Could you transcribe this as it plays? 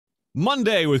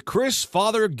Monday with Chris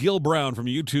Fothergill-Brown from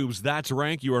YouTube's That's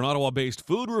Rank. You are an Ottawa-based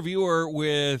food reviewer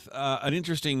with an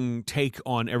interesting take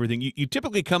on everything. You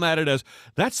typically come at it as,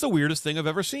 that's the weirdest thing I've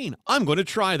ever seen. I'm going to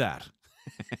try that.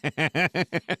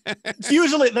 That's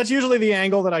usually the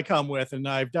angle that I come with, and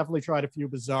I've definitely tried a few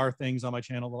bizarre things on my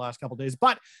channel the last couple of days.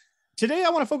 But today I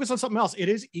want to focus on something else. It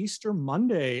is Easter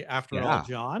Monday, after all,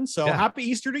 John. So happy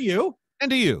Easter to you.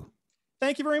 And to you.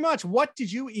 Thank you very much. What did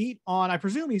you eat on, I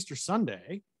presume, Easter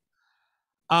Sunday?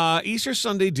 Easter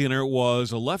Sunday dinner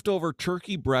was a leftover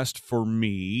turkey breast for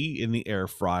me in the air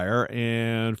fryer,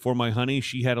 and for my honey,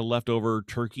 she had a leftover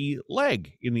turkey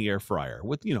leg in the air fryer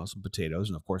with, some potatoes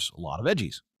and, of course, a lot of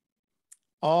veggies.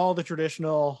 All the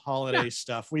traditional holiday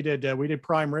stuff. We did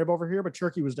prime rib over here, but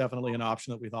turkey was definitely an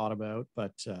option that we thought about.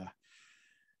 But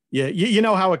you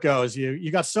know how it goes. You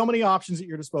got so many options at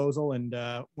your disposal, and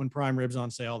when prime rib's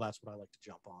on sale, that's what I like to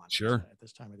jump on. Sure. At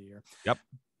this time of the year. Yep.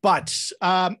 But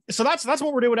so that's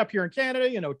what we're doing up here in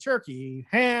Canada. Turkey,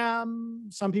 ham,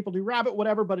 some people do rabbit,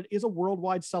 whatever, but it is a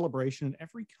worldwide celebration, and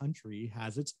every country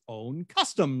has its own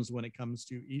customs when it comes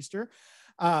to Easter.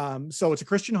 So it's a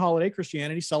Christian holiday.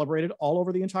 Christianity celebrated all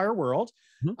over the entire world.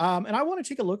 Mm-hmm. And I want to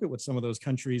take a look at what some of those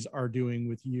countries are doing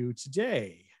with you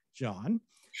today, John.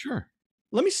 Sure.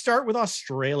 Let me start with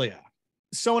Australia.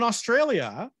 So in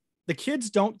Australia, the kids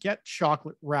don't get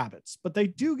chocolate rabbits, but they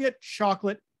do get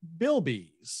chocolate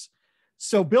bilbies.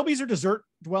 So bilbies are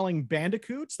desert-dwelling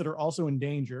bandicoots that are also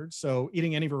endangered. So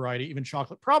eating any variety, even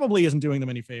chocolate, probably isn't doing them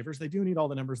any favors. They do need all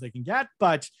the numbers they can get,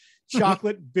 but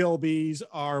chocolate bilbies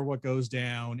are what goes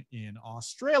down in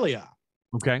Australia.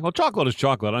 Okay. Well, chocolate is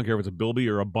chocolate. I don't care if it's a bilby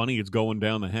or a bunny. It's going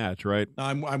down the hatch, right?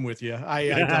 I'm with you.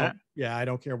 I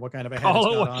don't care what kind of a head Call it's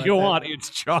it got what on you it. want.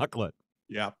 It's chocolate.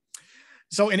 Yeah.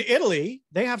 So in Italy,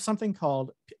 they have something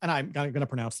called, and I'm going to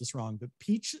pronounce this wrong, but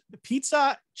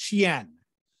pizza chien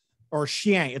or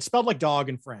chien. It's spelled like dog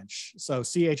in French. So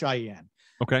CHIEN.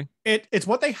 Okay. It's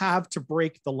what they have to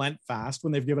break the Lent fast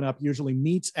when they've given up usually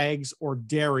meats, eggs, or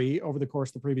dairy over the course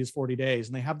of the previous 40 days.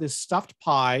 And they have this stuffed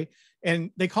pie,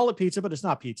 and they call it pizza, but it's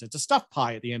not pizza. It's a stuffed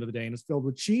pie at the end of the day, and it's filled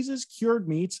with cheeses, cured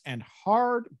meats, and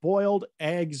hard-boiled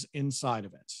eggs inside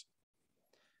of it.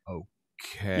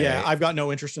 Okay. Yeah, I've got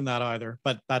no interest in that either,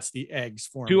 but that's the eggs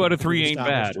form. 2 out of 3 ain't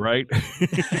bad, right?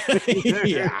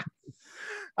 Yeah.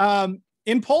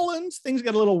 In Poland, things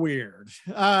get a little weird.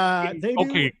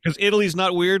 Because Italy's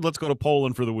not weird. Let's go to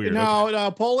Poland for the weird.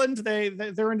 No, Poland,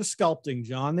 they're into sculpting,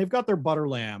 John. They've got their butter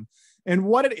lamb. And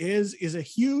what it is a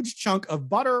huge chunk of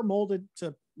butter molded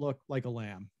to look like a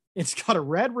lamb. It's got a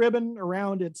red ribbon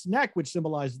around its neck, which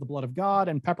symbolizes the blood of God,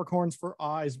 and peppercorns for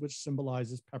eyes, which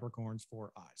symbolizes peppercorns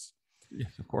for eyes.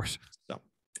 Yes, of course. So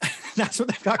that's what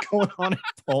they've got going on in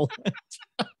Poland.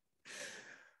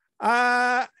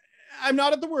 I'm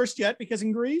not at the worst yet, because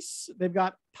in Greece, they've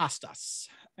got pastas.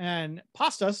 And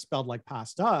pasta, spelled like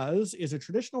pastas, is a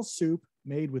traditional soup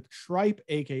made with tripe,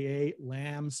 aka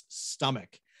lamb's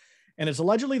stomach. And it's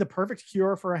allegedly the perfect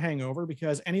cure for a hangover,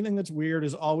 because anything that's weird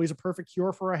is always a perfect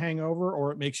cure for a hangover,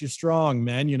 or it makes you strong,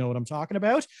 men. You know what I'm talking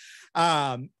about.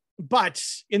 But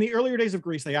in the earlier days of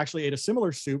Greece, they actually ate a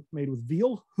similar soup made with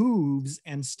veal hooves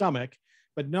and stomach,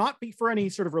 but not for any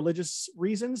sort of religious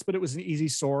reasons, but it was an easy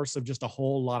source of just a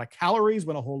whole lot of calories,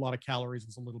 when a whole lot of calories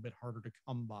was a little bit harder to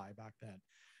come by back then.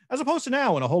 As opposed to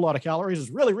now, when a whole lot of calories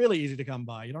is really, really easy to come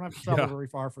by. You don't have to travel very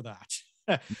far for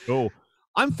that. Oh,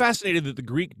 I'm fascinated that the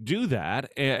Greek do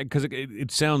that, because it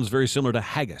sounds very similar to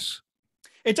haggis.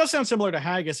 It does sound similar to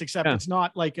haggis, except it's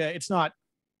not like it's not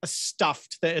a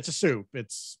stuffed. It's a soup.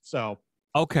 It's so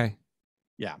okay.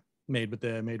 Yeah, made with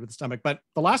the stomach. But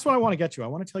the last one I want to get to, I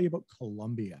want to tell you about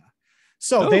Colombia.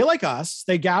 So they, like us,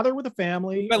 they gather with a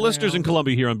family. We've got listeners in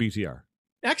Colombia here on BTR.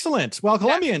 Excellent. Well,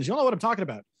 Colombians, you'll know what I'm talking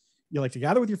about. You like to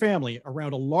gather with your family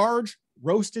around a large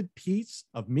roasted piece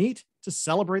of meat to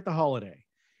celebrate the holiday.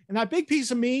 And that big piece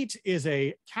of meat is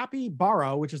a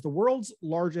capybara, which is the world's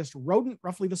largest rodent,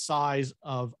 roughly the size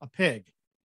of a pig.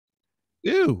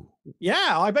 Ew.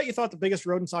 Yeah, I bet you thought the biggest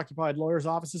rodents occupied lawyers'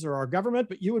 offices are our government,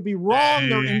 but you would be wrong.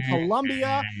 They're in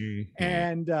Colombia.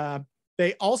 And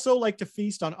they also like to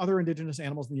feast on other indigenous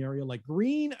animals in the area, like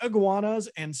green iguanas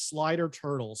and slider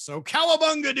turtles. So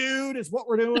cowabunga, dude, is what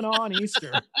we're doing on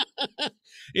Easter.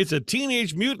 It's a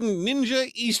Teenage Mutant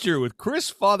Ninja Easter with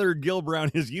Chris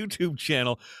Fothergill-Brown, his YouTube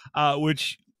channel,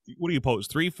 which, what do you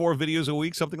post? 3-4 videos a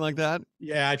week, something like that?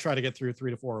 Yeah, I try to get through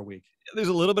 3 to 4 a week. There's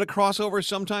a little bit of crossover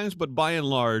sometimes, but by and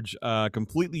large,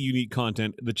 completely unique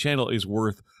content. The channel is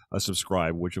worth a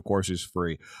subscribe, which of course is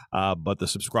free. But the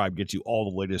subscribe gets you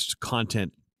all the latest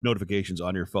content notifications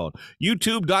on your phone.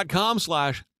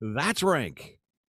 YouTube.com/that'srank.